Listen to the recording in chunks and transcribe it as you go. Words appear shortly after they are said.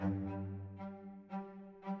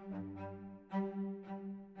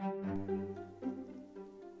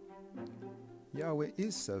Yahweh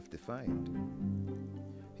is self-defined.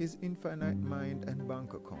 His infinite mind and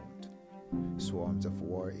bank account, swarms of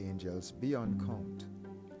war angels beyond count,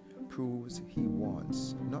 proves he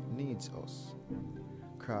wants, not needs us.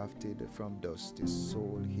 Crafted from dust, his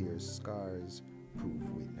soul hears scars, prove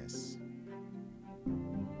witness.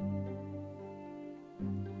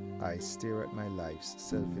 I stare at my life's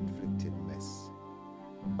self-inflicted mess,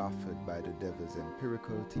 baffled by the devil's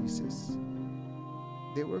empirical thesis.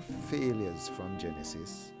 They were failures from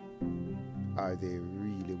Genesis. Are they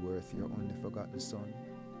really worth your only forgotten son?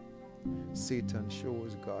 Satan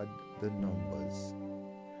shows God the numbers.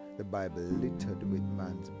 The Bible littered with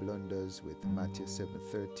man's blunders, with Matthew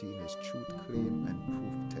 7:13 his truth claim and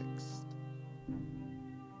proof text.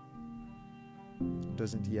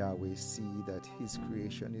 Doesn't Yahweh see that his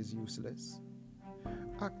creation is useless?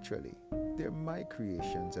 Actually, they're my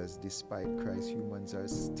creations, as despite Christ humans are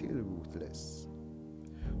still ruthless.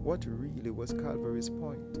 What really was Calvary's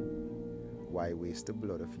point? Why waste the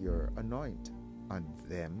blood of your anoint on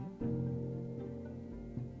them?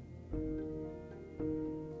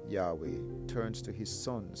 Yahweh turns to his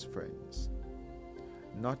son's friends,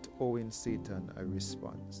 not owing Satan a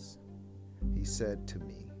response. He said to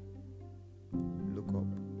me, "Look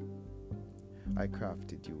up. I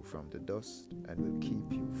crafted you from the dust and will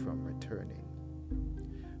keep you from returning."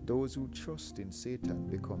 Those who trust in Satan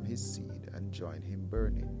become his seed and join him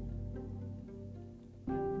burning.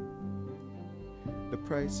 The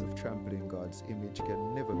price of trampling God's image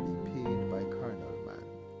can never be paid by carnal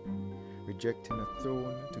man, rejecting a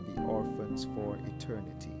throne to be orphans for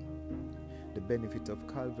eternity. The benefit of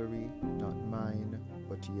Calvary, not mine,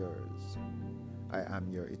 but yours. I am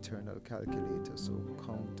your eternal calculator, so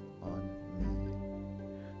count on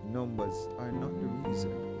me. Numbers are not the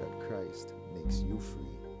reason that Christ makes you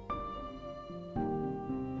free.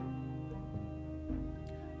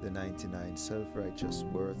 The 99 self-righteous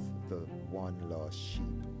worth the one lost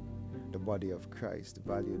sheep. The body of Christ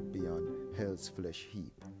valued beyond hell's flesh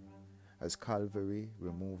heap. As Calvary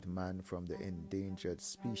removed man from the endangered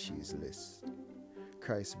species list,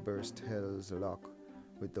 Christ burst hell's lock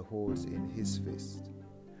with the holes in his fist.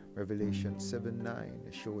 Revelation 7:9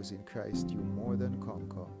 shows in Christ you more than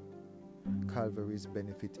conquer. Calvary's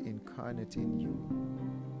benefit incarnate in you,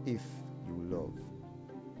 if you love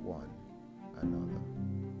one another.